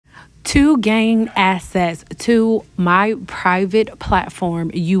To gain access to my private platform,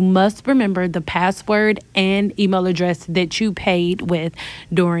 you must remember the password and email address that you paid with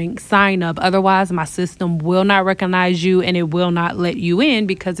during sign up. Otherwise, my system will not recognize you and it will not let you in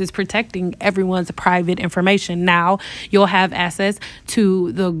because it's protecting everyone's private information. Now, you'll have access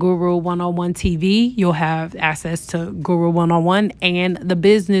to the Guru 101 TV. You'll have access to Guru 101 and the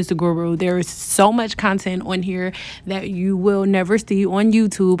Business Guru. There is so much content on here that you will never see on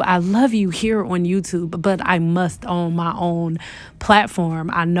YouTube. I love you here on YouTube, but I must own my own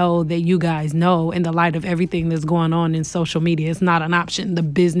platform. I know that you guys know, in the light of everything that's going on in social media, it's not an option. The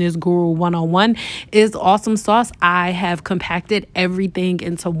Business Guru 101 is awesome sauce. I have compacted everything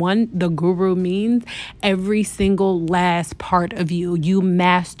into one. The Guru means every single last part of you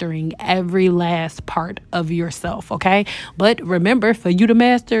mastering every last part of yourself, okay? But remember, for you to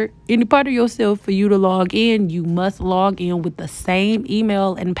master any part of yourself, for you to log in, you must log in with the same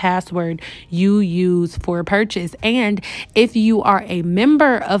email and password you use for purchase. And if you are a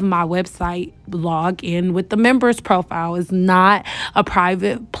member of my website, log in with the members profile. It's not a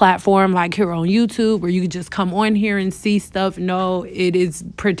private platform like here on YouTube where you can just come on here and see stuff. No, it is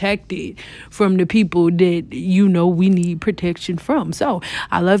protected from the people that we need protection from. So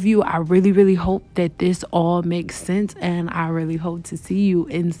I love you. I really, really hope that this all makes sense, and I really hope to see you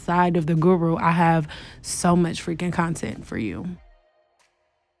inside of the Guru. I have so much freaking content for you.